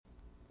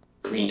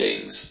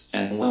Greetings,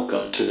 and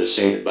welcome to the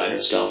Saved by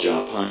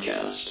Nostalgia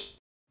podcast.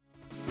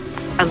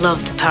 I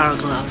love the Power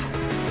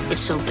Glove. It's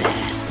so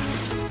bad.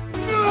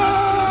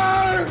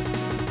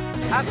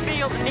 I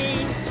feel the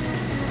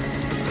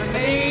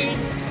need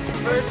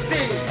for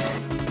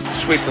speed.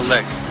 Sweep the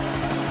leg.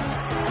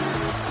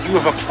 You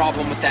have a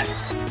problem with that?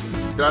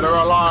 Dead or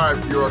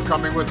alive, you are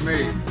coming with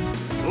me.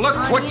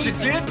 Look what you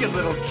did, you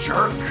little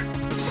jerk.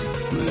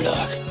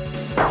 Murdoch.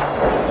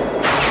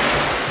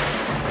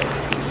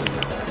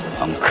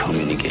 I'm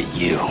coming to get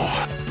you.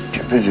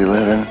 Get busy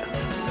living.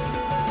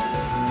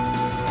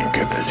 Or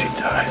get busy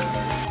dying.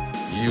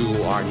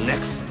 You are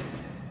next.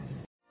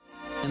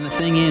 And the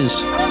thing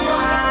is,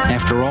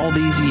 after all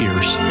these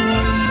years,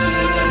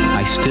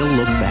 I still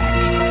look back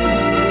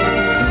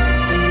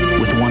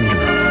with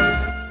wonder.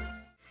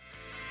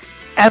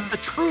 As the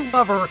true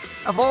lover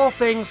of all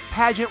things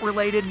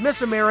pageant-related,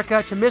 Miss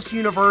America to Miss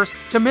Universe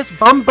to Miss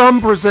Bum Bum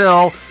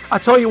Brazil, I'll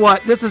tell you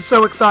what, this is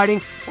so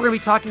exciting. We're going to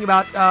be talking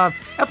about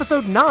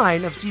episode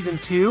 9 of season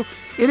 2.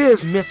 It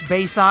is Miss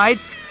Bayside.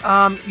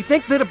 You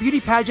think that a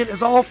beauty pageant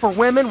is all for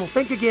women? Well,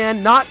 think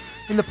again, not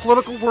in the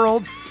political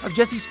world of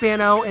Jesse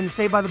Spano and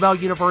Saved by the Bell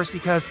universe,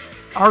 because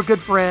our good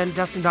friend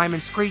Dustin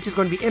Diamond Screech is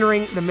going to be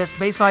entering the Miss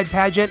Bayside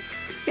pageant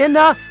in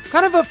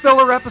kind of a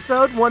filler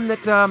episode, one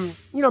that,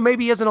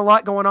 maybe isn't a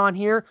lot going on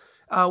here.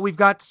 We've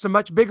got some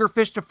much bigger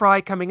fish to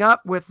fry coming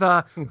up with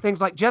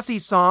things like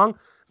Jesse's song,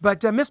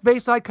 but Miss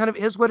Bayside kind of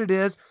is what it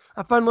is,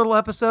 a fun little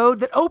episode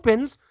that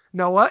opens,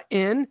 Noah,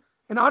 in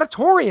an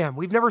auditorium.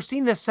 We've never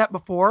seen this set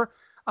before,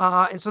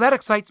 and so that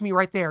excites me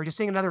right there, just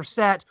seeing another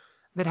set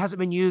that hasn't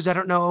been used. I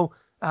don't know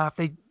if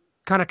they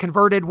kind of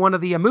converted one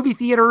of the movie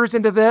theaters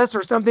into this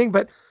or something,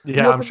 but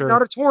yeah, I'm sure. An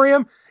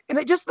auditorium, and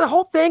the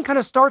whole thing kind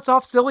of starts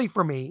off silly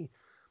for me,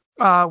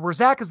 where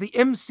Zach is the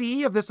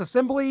MC of this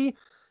assembly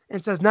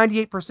and says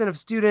 98% of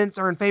students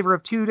are in favor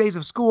of 2 days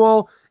of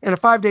school and a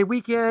 5-day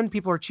weekend.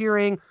 People are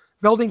cheering.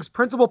 Belding's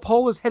principal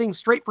poll is heading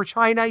straight for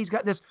China. He's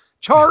got this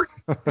chart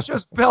that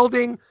shows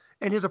Belding,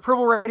 and his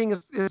approval rating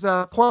is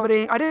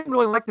plummeting. I didn't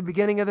really like the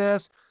beginning of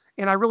this,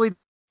 and I really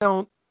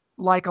don't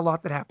like a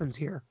lot that happens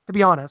here, to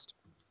be honest.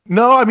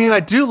 No, I mean,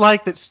 I do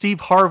like that Steve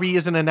Harvey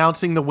isn't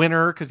announcing the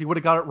winner, because he would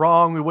have got it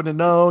wrong. We wouldn't have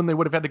known. They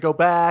would have had to go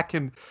back.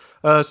 And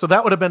so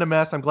that would have been a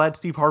mess. I'm glad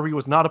Steve Harvey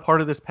was not a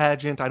part of this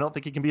pageant. I don't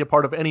think he can be a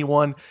part of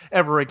anyone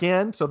ever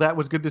again. So that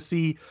was good to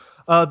see.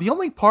 The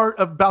only part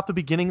about the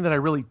beginning that I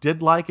really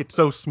did like, it's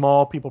so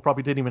small, people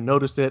probably didn't even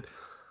notice it,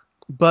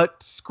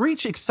 but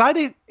Screech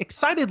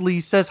excitedly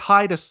says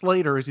hi to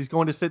Slater as he's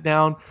going to sit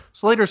down.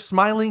 Slater's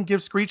smiling,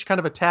 gives Screech kind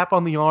of a tap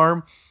on the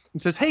arm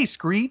and says, "Hey,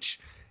 Screech."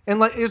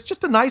 And it's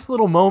just a nice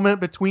little moment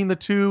between the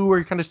two where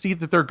you kind of see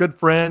that they're good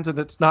friends, and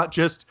it's not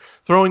just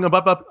throwing them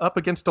up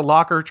against a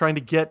locker trying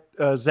to get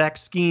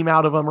Zach's scheme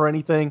out of them or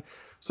anything.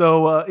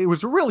 So it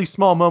was a really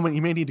small moment.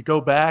 You may need to go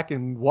back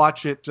and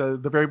watch it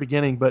the very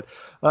beginning, but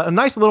a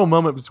nice little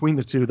moment between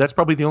the two. That's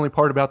probably the only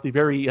part about the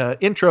very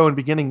intro and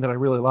beginning that I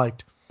really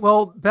liked.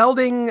 Well,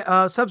 Belding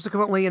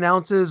subsequently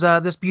announces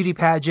this beauty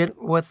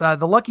pageant with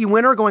the lucky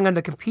winner going on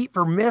to compete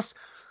for Miss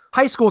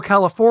High School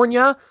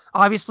California.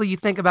 Obviously, you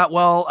think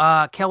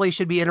about, Kelly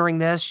should be entering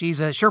this. She's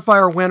a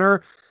surefire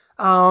winner.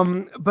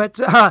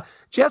 But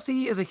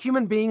Jessie is a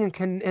human being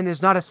and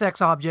is not a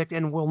sex object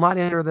and will not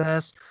enter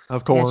this.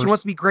 Of course. And she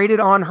wants to be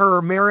graded on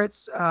her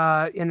merits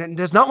and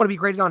does not want to be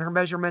graded on her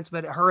measurements,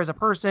 but her as a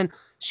person.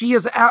 She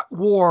is at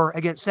war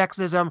against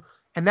sexism.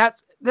 And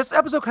this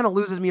episode kind of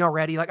loses me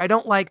already. Like, I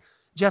don't like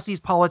Jessie's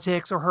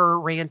politics or her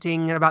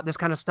ranting about this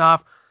kind of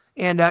stuff.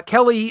 And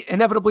Kelly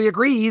inevitably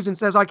agrees and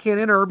says, I can't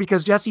enter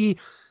because Jessie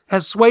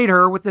has swayed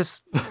her with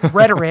this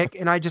rhetoric.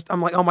 And I'm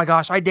like, oh my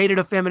gosh, I dated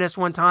a feminist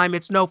one time.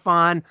 It's no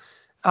fun.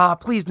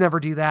 Please never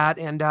do that.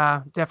 And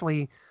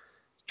definitely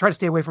try to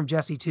stay away from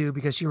Jessie too,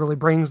 because she really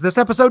brings this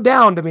episode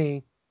down to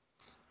me.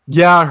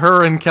 Yeah,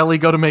 her and Kelly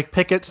go to make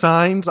picket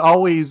signs.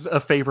 Always a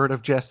favorite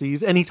of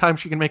Jessie's. Anytime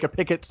she can make a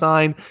picket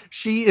sign,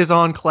 she is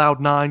on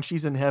cloud 9.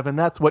 She's in heaven.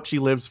 That's what she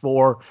lives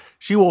for.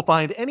 She will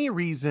find any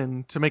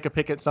reason to make a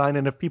picket sign,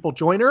 and if people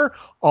join her,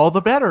 all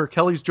the better.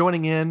 Kelly's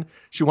joining in.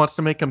 She wants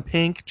to make them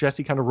pink.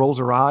 Jessie kind of rolls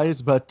her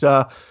eyes. But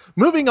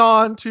moving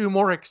on to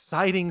more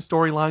exciting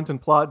storylines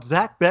and plots,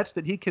 Zach bets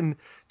that he can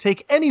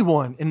take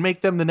anyone and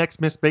make them the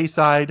next Miss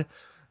Bayside.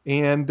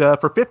 And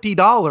for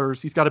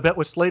 $50, he's got a bet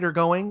with Slater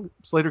going.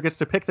 Slater gets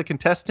to pick the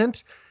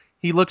contestant.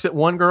 He looks at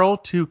one girl,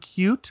 too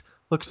cute.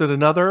 Looks at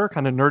another,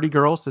 kind of nerdy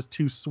girl, says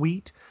too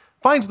sweet.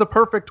 Finds the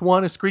perfect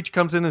one as Screech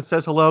comes in and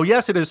says hello.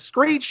 Yes, it is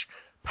Screech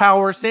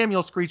Powers.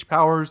 Samuel Screech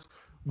Powers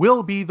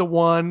will be the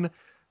one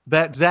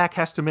that Zach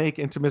has to make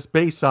into Miss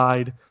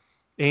Bayside.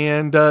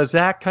 And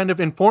Zach kind of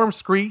informs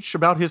Screech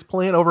about his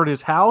plan over at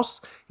his house.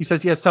 He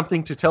says he has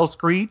something to tell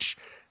Screech.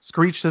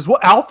 Screech says, "Well,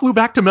 Al flew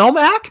back to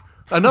Melmac?"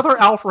 Another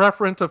Alf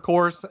reference, of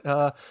course.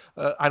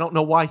 I don't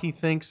know why he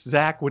thinks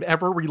Zach would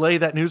ever relay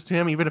that news to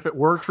him, even if it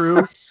were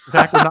true.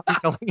 Zach would not be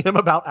telling him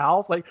about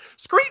Alf. Like,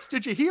 Screech,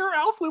 did you hear?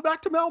 Alf flew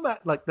back to Melmac.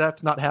 Like,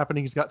 that's not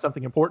happening. He's got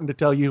something important to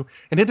tell you,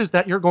 and it is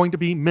that you're going to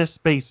be Miss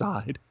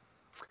Bayside.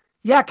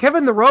 Yeah,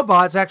 Kevin the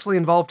Robot's actually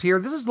involved here.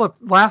 This is the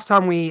last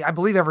time I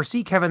believe, ever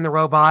see Kevin the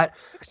Robot.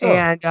 So.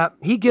 And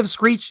he gives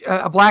Screech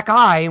a black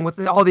eye, and with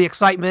all the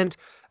excitement,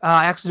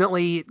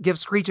 accidentally gives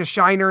Screech a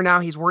shiner. Now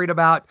he's worried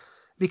about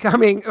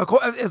becoming,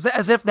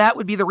 as if that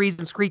would be the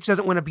reason Screech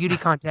doesn't win a beauty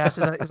contest,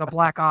 is a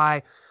black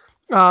eye.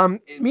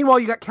 Meanwhile,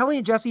 you got Kelly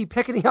and Jesse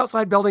picketing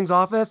outside Belding's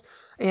office,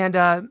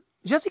 and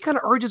Jesse kind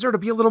of urges her to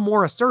be a little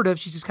more assertive.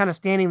 She's just kind of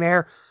standing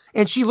there,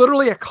 and she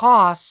literally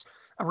accosts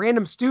a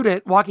random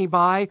student walking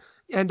by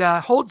and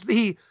holds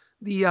the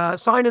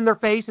sign in their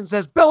face and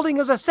says, "Belding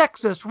is a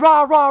sexist,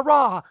 rah, rah,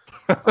 rah."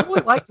 I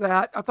really liked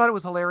that. I thought it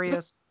was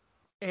hilarious.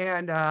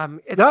 And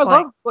it's I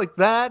love like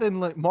that,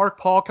 and like Mark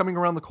Paul coming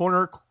around the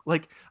corner.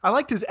 Like, I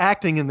liked his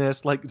acting in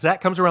this. Like,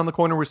 Zach comes around the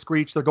corner with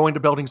Screech. They're going to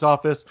Belding's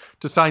office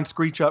to sign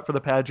Screech up for the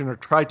pageant, or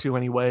try to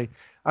anyway.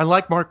 I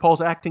like Mark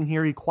Paul's acting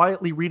here. He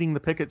quietly reading the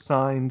picket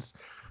signs,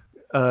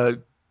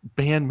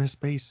 ban Miss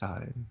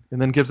Bayside,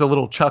 and then gives a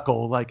little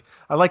chuckle. Like,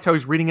 I liked how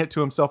he's reading it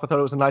to himself. I thought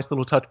it was a nice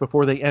little touch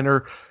before they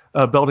enter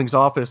Belding's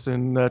office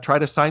and try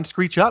to sign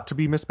Screech up to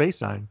be Miss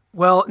Bayside.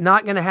 Well,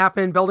 not going to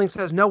happen. Belding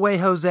says, "No way,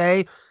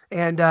 Jose."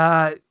 And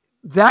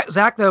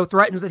Zach, though,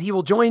 threatens that he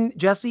will join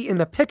Jesse in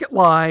the picket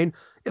line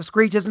if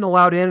Screech isn't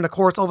allowed in. And of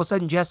course, all of a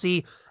sudden,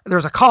 Jesse,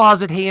 there's a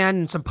cause at hand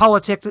and some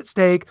politics at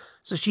stake.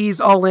 So she's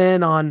all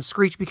in on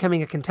Screech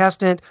becoming a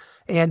contestant.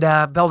 And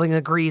Belding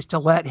agrees to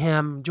let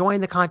him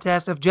join the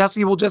contest if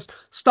Jesse will just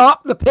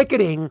stop the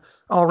picketing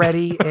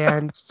already.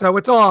 And so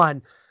it's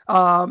on.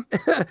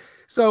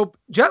 So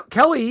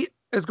Kelly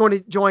is going to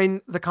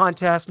join the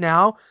contest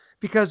now,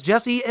 because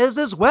Jesse is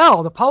as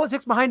well. The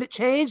politics behind it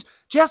changed.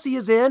 Jesse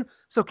is in,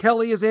 so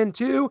Kelly is in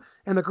too,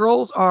 and the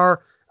girls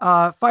are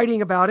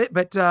fighting about it.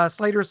 But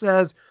Slater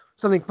says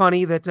something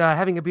funny, that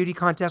having a beauty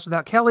contest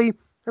without Kelly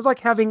is like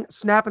having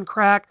snap and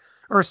crack,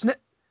 or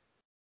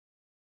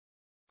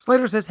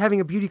Slater says having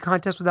a beauty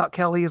contest without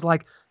Kelly is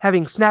like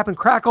having snap and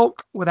crackle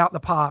without the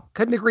pop.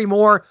 Couldn't agree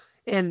more.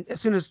 And as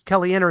soon as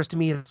Kelly enters, to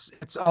me,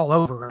 it's all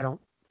over.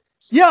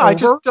 I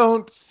just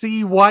don't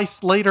see why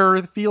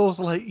Slater feels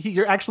like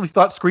he actually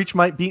thought Screech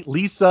might beat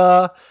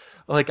Lisa.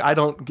 Like, I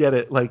don't get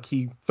it. Like,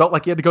 he felt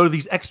like he had to go to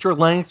these extra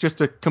lengths just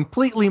to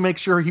completely make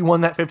sure he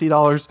won that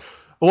 $50.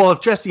 Well,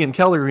 if Jesse and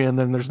Kelly are in,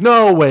 then there's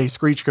no way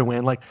Screech can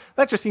win. Like,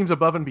 that just seems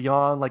above and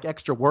beyond, like,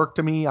 extra work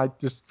to me. I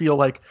just feel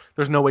like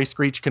there's no way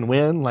Screech can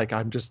win. Like,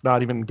 I'm just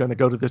not even going to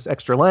go to this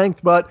extra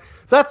length. But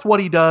that's what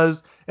he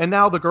does. And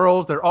now the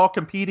girls, they're all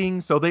competing.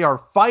 So they are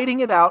fighting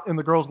it out in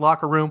the girls'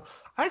 locker room.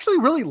 I actually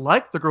really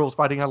like the girls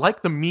fighting. I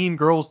like the Mean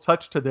Girls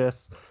touch to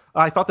this.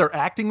 I thought their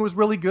acting was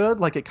really good.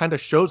 Like, it kind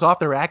of shows off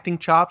their acting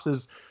chops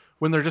as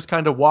when they're just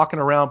kind of walking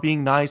around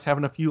being nice,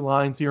 having a few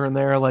lines here and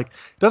there. Like,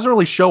 it doesn't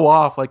really show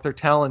off like their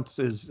talents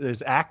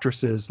as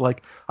actresses.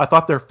 Like, I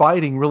thought their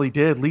fighting really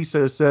did.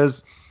 Lisa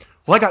says,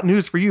 "Well, I got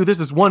news for you. This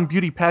is one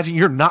beauty pageant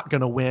you're not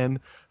going to win,"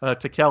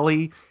 to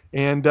Kelly.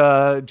 And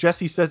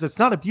Jesse says it's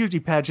not a beauty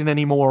pageant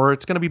anymore.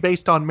 It's going to be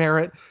based on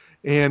merit.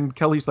 And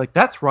Kelly's like,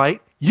 "That's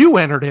right. You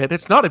entered it.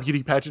 It's not a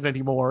beauty pageant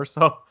anymore."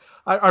 So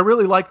I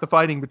really like the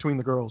fighting between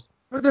the girls.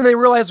 But then they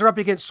realize they're up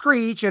against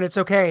Screech, and it's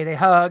okay. They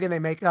hug and they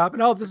make up,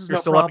 and this is You're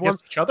no still problem. up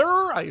against each other?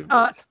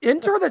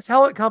 Enter the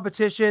talent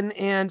competition,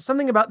 and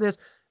something about this.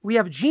 We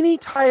have Jeannie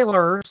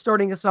Tyler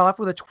starting us off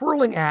with a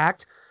twirling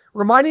act,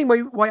 reminding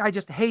me why I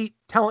just hate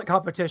talent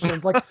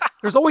competitions. Like,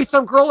 there's always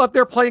some girl up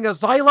there playing a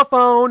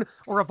xylophone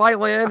or a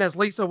violin, as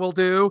Lisa will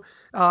do.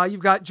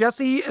 You've got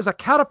Jessie as a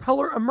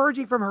caterpillar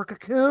emerging from her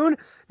cocoon.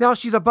 Now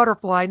she's a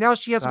butterfly. Now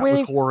she has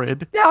wings. That was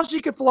horrid. Now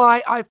she can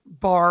fly. I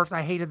barfed.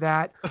 I hated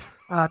that.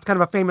 It's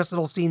kind of a famous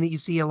little scene that you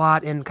see a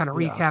lot in kind of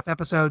recap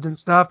episodes and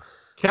stuff.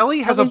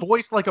 Kelly has a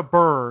voice like a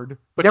bird,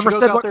 but never she goes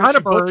said out what there, kind she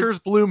of bird. butchers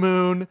Blue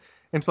Moon,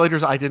 and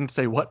Slater's, "I didn't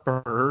say what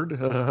bird."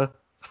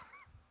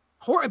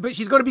 But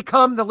she's going to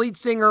become the lead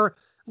singer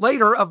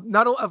later of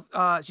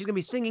she's going to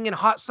be singing in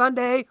Hot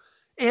Sunday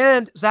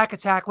and Zack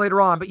Attack later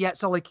on, but yet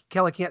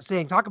Kelly can't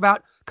sing. Talk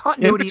about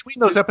continuity. In between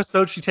those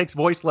episodes, she takes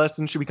voice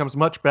lessons. She becomes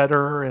much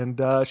better,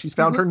 and she's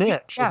found her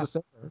niche as a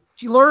singer.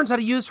 She learns how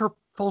to use her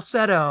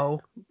falsetto,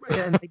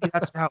 and maybe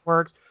that's how it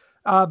works.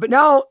 But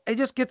now it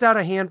just gets out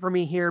of hand for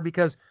me here,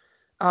 because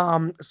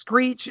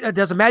Screech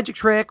does a magic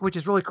trick, which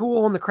is really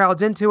cool, and the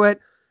crowd's into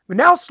it. But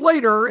now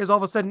Slater is all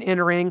of a sudden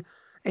entering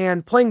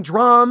and playing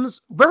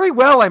drums very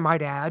well, I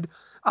might add.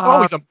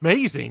 He's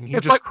amazing. He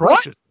just like,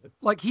 crushes it.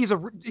 Like, he's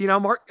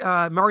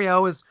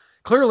Mario is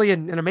clearly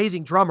an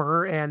amazing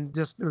drummer, and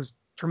just, it was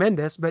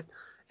tremendous, but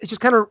it's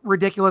just kind of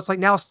ridiculous. Like,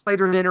 now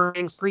Slater's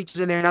entering, Screech is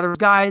in there, now there's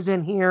guys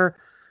in here.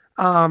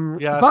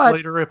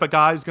 Slater, if a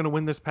guy's going to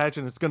win this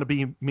pageant, it's going to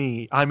be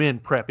me. I'm in,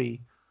 Preppy.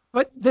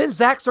 But then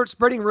Zach starts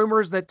spreading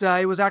rumors that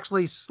it was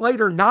actually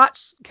Slater,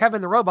 not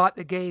Kevin the Robot,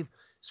 that gave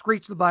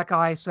Screech the black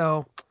eye.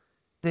 So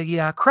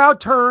the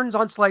crowd turns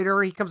on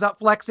Slater. He comes out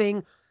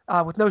flexing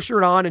with no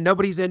shirt on, and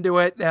nobody's into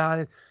it.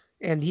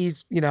 And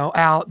he's,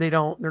 out. They're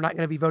not going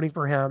to be voting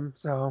for him.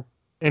 So.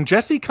 And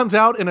Jesse comes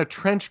out in a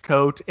trench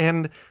coat.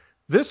 And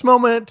this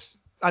moment,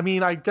 I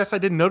mean, I guess I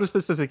didn't notice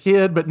this as a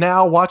kid, but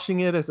now watching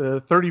it as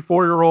a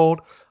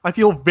 34-year-old, I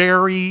feel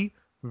very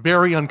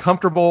very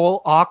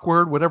uncomfortable,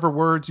 awkward, whatever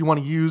words you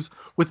want to use,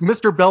 with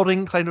Mr.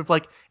 Belding kind of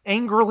like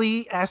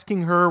angrily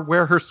asking her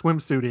where her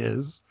swimsuit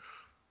is.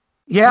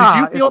 Yeah. Did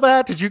you feel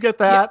that? Did you get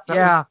that?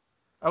 Yeah.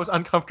 That was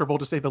uncomfortable,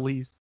 to say the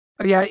least.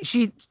 Yeah,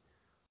 she's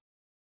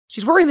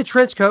wearing the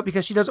trench coat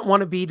because she doesn't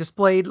want to be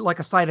displayed like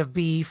a side of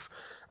beef.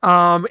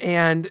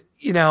 And,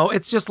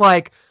 it's just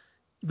like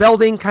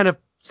Belding kind of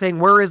saying,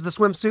 where is the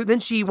swimsuit? Then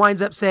she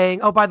winds up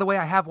saying, oh, by the way,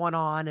 I have one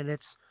on and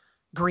it's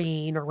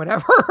green or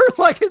whatever.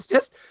 Like, it's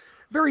just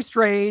very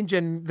strange.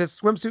 And this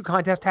swimsuit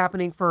contest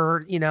happening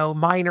for,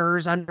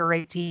 minors under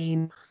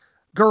 18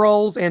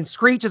 girls, and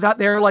Screech is out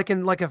there like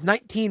in like a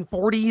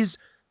 1940s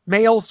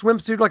male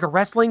swimsuit, like a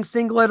wrestling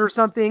singlet or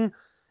something.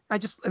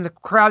 And the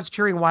crowd's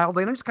cheering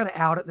wildly, and I'm just kind of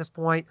out at this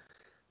point.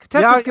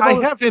 I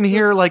have in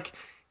here, like,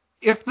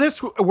 if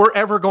this were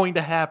ever going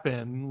to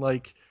happen,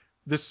 like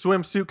this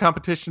swimsuit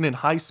competition in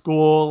high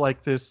school,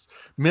 like this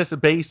Miss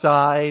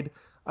Bayside,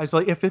 I was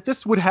like, if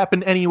this would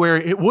happen anywhere,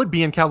 it would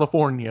be in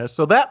California.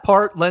 So that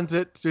part lends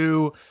it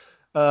to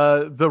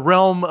the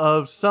realm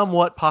of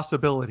somewhat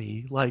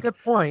possibility. Like, good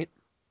point.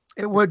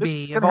 It would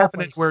be. If it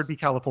happen anywhere, it'd be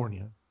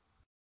California.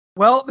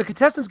 Well, the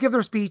contestants give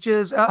their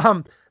speeches.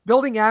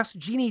 Belding asks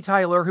Jeannie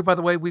Tyler, who, by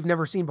the way, we've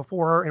never seen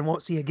before and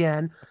won't see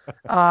again,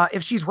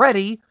 if she's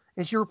ready.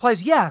 And she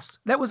replies, yes.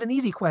 That was an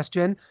easy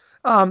question.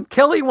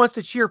 Kelly wants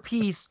to cheer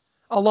Peace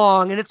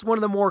along, and it's one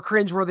of the more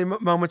cringeworthy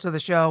moments of the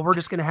show. We're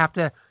just going to have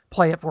to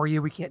play it for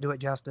you. We can't do it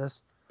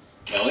justice.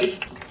 Kelly,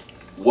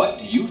 what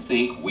do you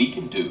think we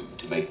can do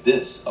to make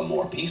this a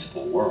more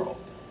peaceful world?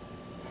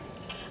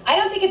 I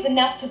don't think it's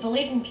enough to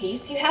believe in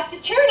peace. You have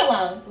to cheer it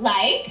along.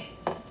 Like...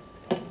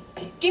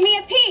 Give me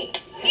a P.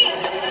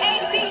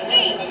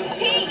 E-A-C-E.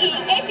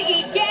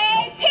 P-E-A-C-E.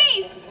 Yay,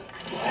 peace!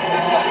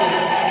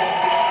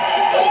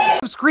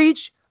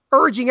 Screech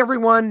urging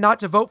everyone not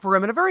to vote for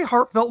him in a very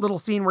heartfelt little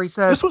scene where he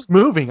says... This was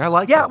moving. I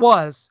like it. Yeah, it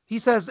was. He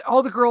says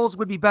all the girls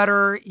would be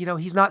better.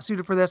 He's not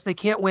suited for this. They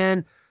can't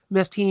win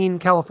Miss Teen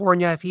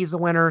California if he's the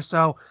winner.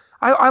 So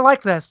I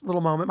liked this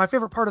little moment. My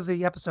favorite part of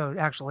the episode,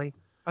 actually.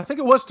 I think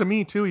it was to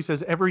me, too. He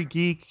says every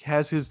geek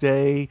has his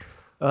day.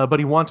 But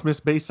he wants Miss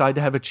Bayside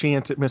to have a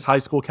chance at Miss High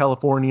School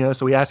California,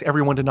 so he asked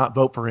everyone to not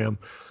vote for him.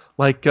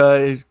 Like,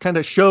 it kind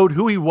of showed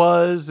who he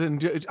was,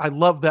 and I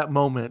loved that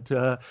moment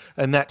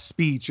and that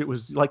speech. It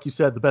was, like you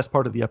said, the best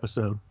part of the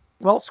episode.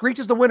 Well, Screech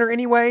is the winner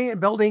anyway,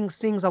 and Belding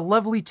sings a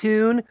lovely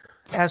tune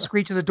as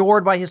Screech is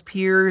adored by his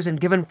peers and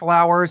given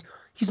flowers.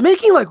 He's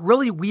making, like,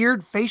 really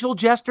weird facial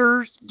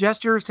gestures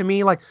to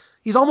me. Like,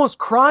 he's almost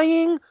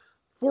crying,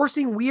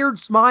 forcing weird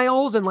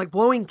smiles, and, like,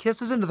 blowing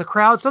kisses into the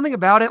crowd. Something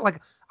about it,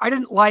 like... I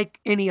didn't like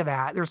any of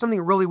that. There was something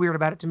really weird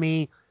about it to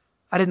me.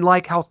 I didn't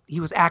like how he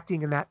was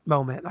acting in that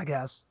moment, I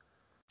guess.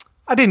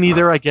 I didn't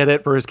either. I get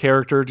it for his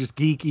character, just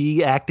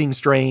geeky, acting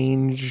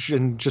strange,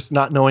 and just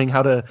not knowing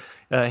how to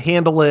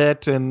handle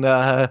it. And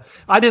I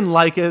didn't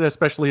like it,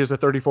 especially as a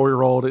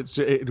 34-year-old.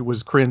 It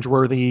was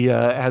cringeworthy,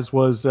 as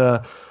was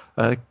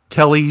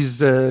Kelly's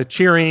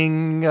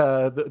cheering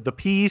the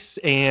piece,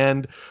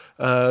 and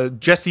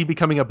Jessie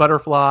becoming a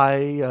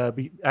butterfly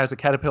as a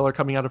caterpillar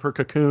coming out of her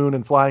cocoon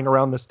and flying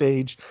around the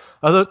stage.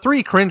 The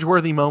three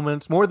cringeworthy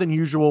moments, more than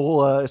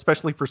usual,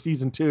 especially for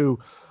season 2.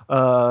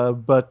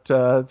 But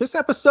this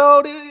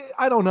episode,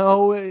 I don't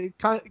know.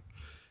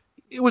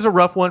 It was a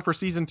rough one for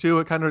season 2.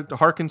 It kind of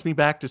harkens me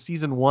back to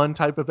season 1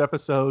 type of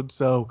episode.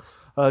 So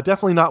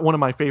definitely not one of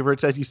my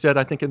favorites. As you said,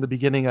 I think in the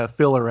beginning, a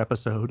filler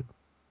episode.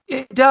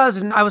 It does,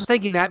 and I was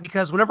thinking that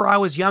because whenever I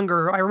was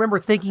younger, I remember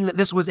thinking that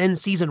this was in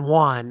season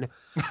 1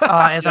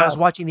 as I was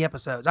watching the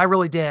episodes. I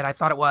really did. I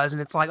thought it was,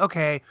 and it's like,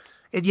 okay,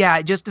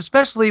 just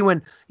especially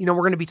when, we're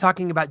going to be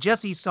talking about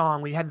Jessie's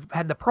song. We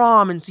had the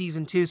prom in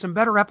season 2, some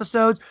better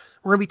episodes.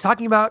 We're going to be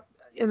talking about,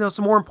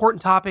 some more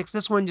important topics.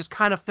 This one just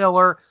kind of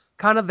filler,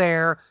 kind of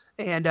there,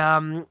 and,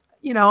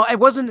 it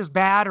wasn't as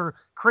bad or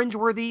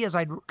cringeworthy as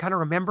I kind of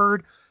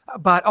remembered,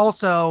 but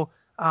also...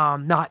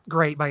 not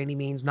great by any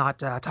means, not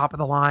top of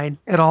the line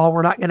at all.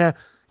 We're not going to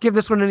give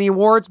this one any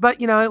awards, but,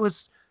 it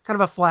was kind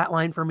of a flat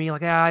line for me.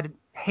 Like, I didn't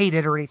hate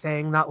it or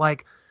anything. Not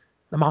like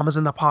the Mamas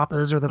and the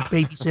Papas or the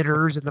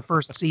Babysitters in the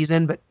first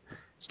season, but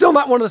still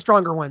not one of the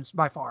stronger ones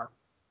by far.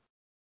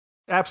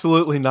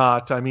 Absolutely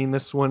not. I mean,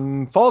 this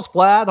one falls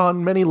flat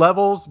on many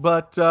levels,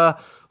 but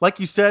like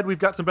you said, we've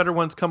got some better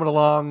ones coming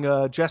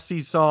along.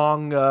 Jessie's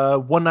song,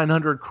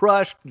 1-900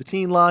 Crushed, the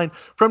teen line,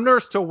 From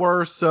Nurse to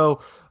Worse.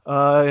 So,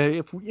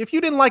 if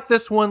you didn't like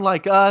this one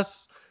like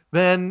us,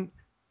 then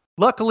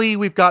luckily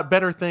we've got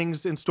better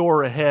things in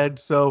store ahead.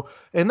 So,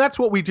 and that's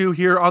what we do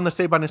here on the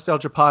Saved by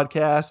Nostalgia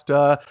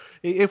podcast.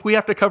 If we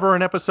have to cover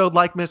an episode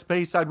like Miss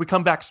Bayside, we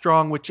come back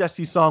strong with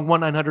Jessie's song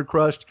 1-900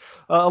 Crushed.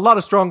 A lot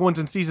of strong ones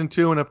in season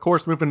 2, and of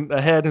course moving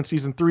ahead in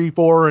season 3,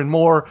 4, and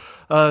more.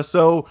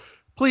 So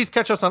please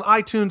catch us on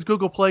iTunes,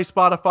 Google Play,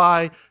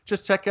 Spotify.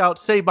 Just check out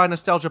Saved by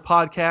Nostalgia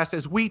podcast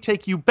as we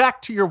take you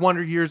back to your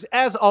wonder years,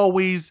 as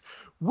always,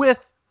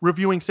 with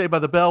reviewing Saved by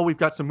the Bell. We've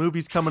got some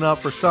movies coming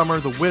up for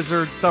summer: The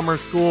Wizard, Summer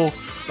School,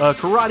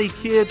 Karate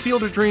Kid,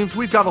 Field of Dreams.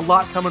 We've got a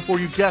lot coming for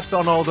you. Guests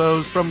on all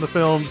those from the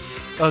films.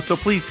 So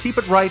please keep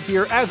it right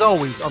here, as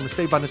always, on the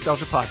Saved by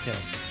Nostalgia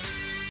podcast.